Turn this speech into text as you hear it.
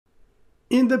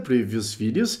In the previous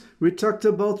videos, we talked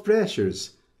about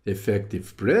pressures,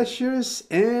 effective pressures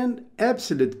and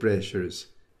absolute pressures.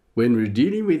 When we're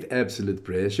dealing with absolute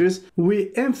pressures,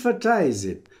 we emphasize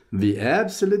it, the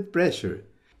absolute pressure.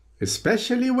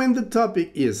 Especially when the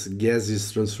topic is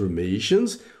gaseous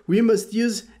transformations, we must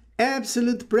use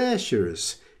absolute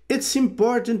pressures. It's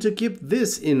important to keep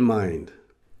this in mind.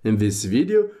 In this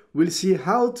video, we'll see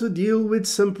how to deal with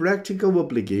some practical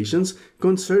applications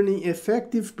concerning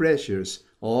effective pressures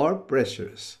or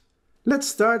pressures. Let's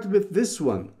start with this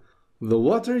one. The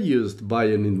water used by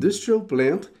an industrial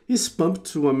plant is pumped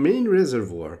to a main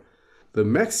reservoir. The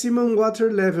maximum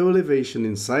water level elevation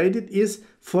inside it is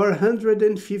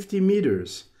 450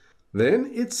 meters. Then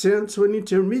it's sent to an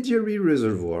intermediary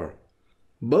reservoir.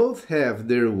 Both have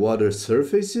their water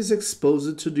surfaces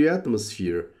exposed to the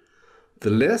atmosphere. The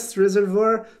last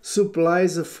reservoir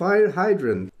supplies a fire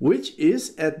hydrant, which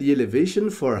is at the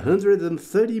elevation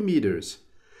 430 meters.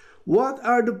 What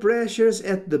are the pressures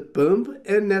at the pump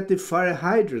and at the fire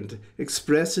hydrant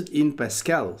expressed in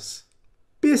pascals?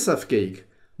 Piece of cake.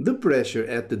 The pressure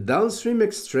at the downstream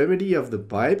extremity of the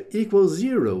pipe equals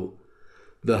 0.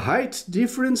 The height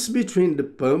difference between the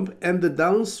pump and the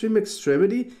downstream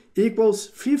extremity equals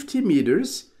 50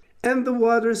 meters, and the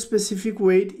water specific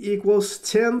weight equals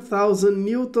 10,000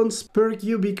 newtons per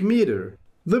cubic meter.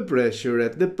 The pressure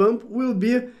at the pump will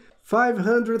be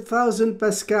 500,000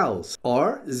 pascals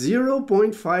or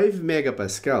 0.5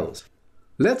 megapascals.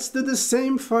 Let's do the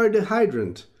same for the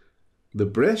hydrant. The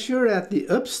pressure at the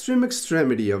upstream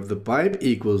extremity of the pipe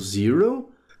equals 0.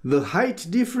 The height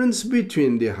difference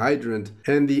between the hydrant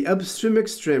and the upstream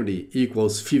extremity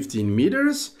equals 15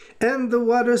 meters, and the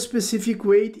water specific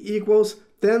weight equals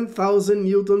 10,000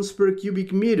 newtons per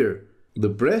cubic meter. The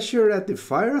pressure at the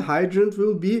fire hydrant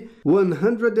will be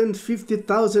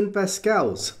 150,000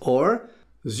 pascals or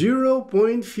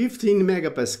 0.15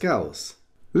 megapascals.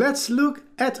 Let's look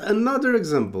at another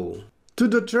example. To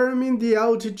determine the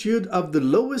altitude of the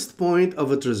lowest point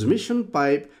of a transmission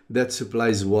pipe that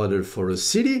supplies water for a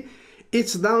city,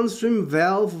 its downstream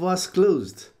valve was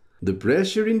closed. The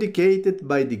pressure indicated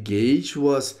by the gauge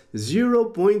was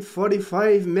 0.45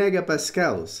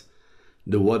 megapascals.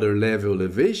 The water level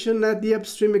elevation at the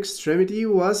upstream extremity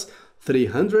was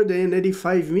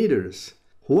 385 meters.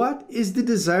 What is the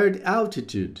desired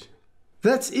altitude?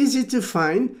 That's easy to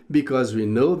find because we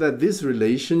know that this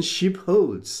relationship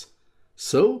holds.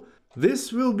 So,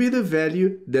 this will be the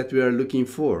value that we are looking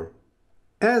for.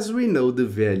 As we know the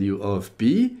value of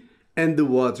P and the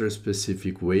water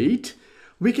specific weight,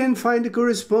 we can find the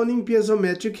corresponding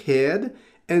piezometric head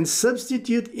and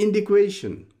substitute in the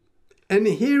equation. And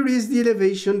here is the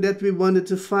elevation that we wanted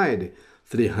to find,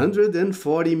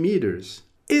 340 meters.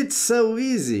 It's so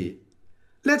easy!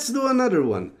 Let's do another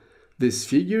one. This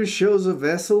figure shows a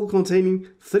vessel containing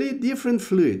 3 different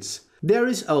fluids. There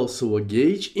is also a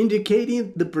gauge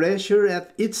indicating the pressure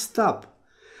at its top.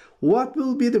 What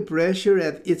will be the pressure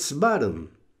at its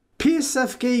bottom? Piece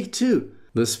of cake too!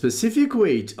 The specific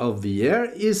weight of the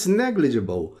air is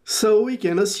negligible, so we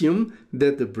can assume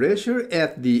that the pressure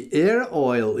at the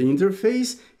air-oil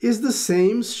interface is the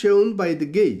same shown by the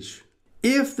gauge.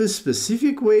 If the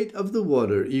specific weight of the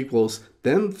water equals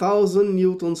 10,000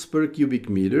 newtons per cubic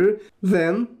meter,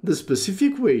 then the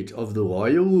specific weight of the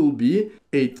oil will be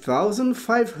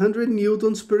 8,500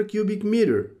 newtons per cubic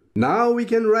meter. Now we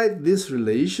can write this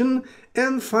relation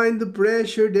and find the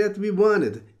pressure that we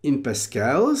wanted in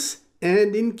pascals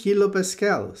and in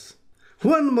kilopascals.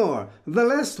 One more, the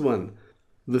last one.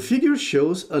 The figure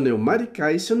shows a pneumatic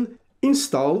caisson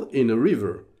installed in a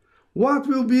river. What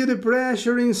will be the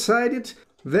pressure inside it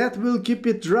that will keep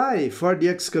it dry for the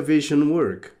excavation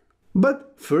work?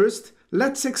 But first,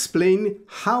 let's explain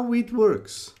how it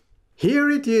works. Here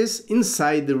it is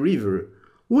inside the river.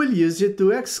 We'll use it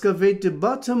to excavate the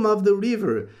bottom of the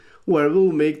river, where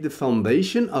we'll make the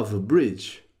foundation of a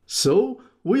bridge. So,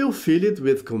 we'll fill it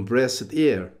with compressed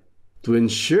air. To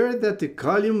ensure that the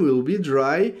column will be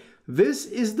dry, this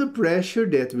is the pressure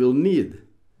that we'll need,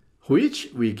 which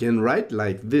we can write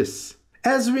like this.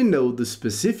 As we know the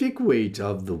specific weight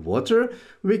of the water,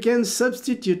 we can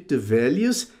substitute the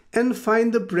values and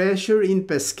find the pressure in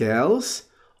pascals,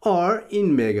 or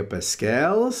in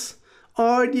megapascals,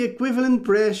 or the equivalent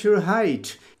pressure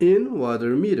height in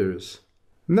water meters.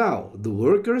 Now, the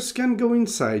workers can go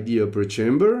inside the upper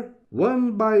chamber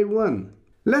one by one.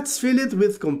 Let's fill it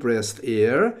with compressed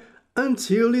air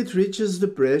until it reaches the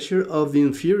pressure of the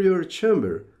inferior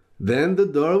chamber. Then the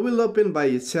door will open by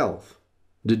itself.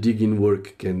 The digging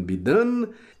work can be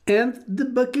done, and the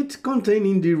bucket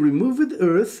containing the removed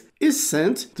earth is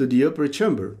sent to the upper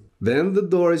chamber. Then the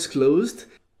door is closed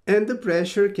and the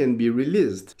pressure can be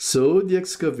released, so the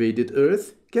excavated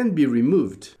earth can be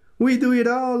removed. We do it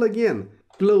all again.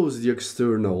 Close the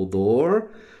external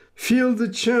door, fill the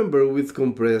chamber with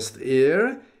compressed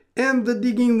air, and the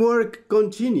digging work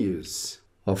continues.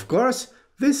 Of course,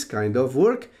 this kind of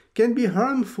work can be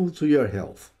harmful to your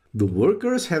health. The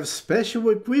workers have special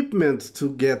equipment to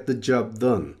get the job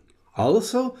done.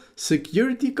 Also,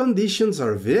 security conditions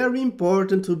are very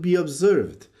important to be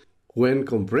observed. When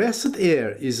compressed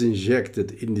air is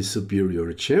injected in the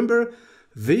superior chamber,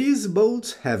 these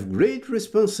bolts have great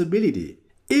responsibility.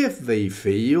 If they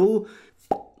fail,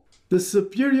 the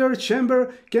superior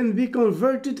chamber can be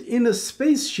converted in a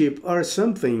spaceship or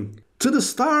something, to the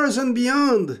stars and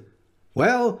beyond.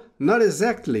 Well, not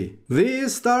exactly.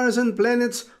 These stars and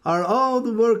planets are all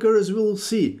the workers will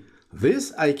see.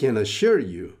 This I can assure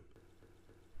you.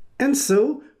 And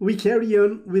so, we carry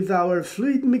on with our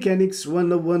Fluid Mechanics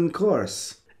 101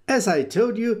 course. As I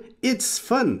told you, it's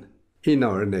fun. In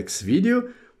our next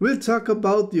video, we'll talk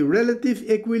about the relative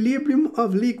equilibrium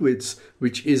of liquids,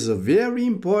 which is a very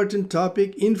important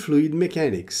topic in fluid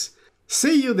mechanics.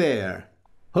 See you there!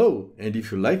 Oh, and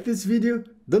if you like this video,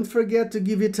 don't forget to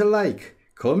give it a like,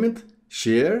 comment,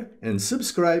 share, and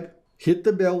subscribe. Hit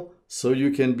the bell so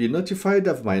you can be notified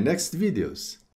of my next videos.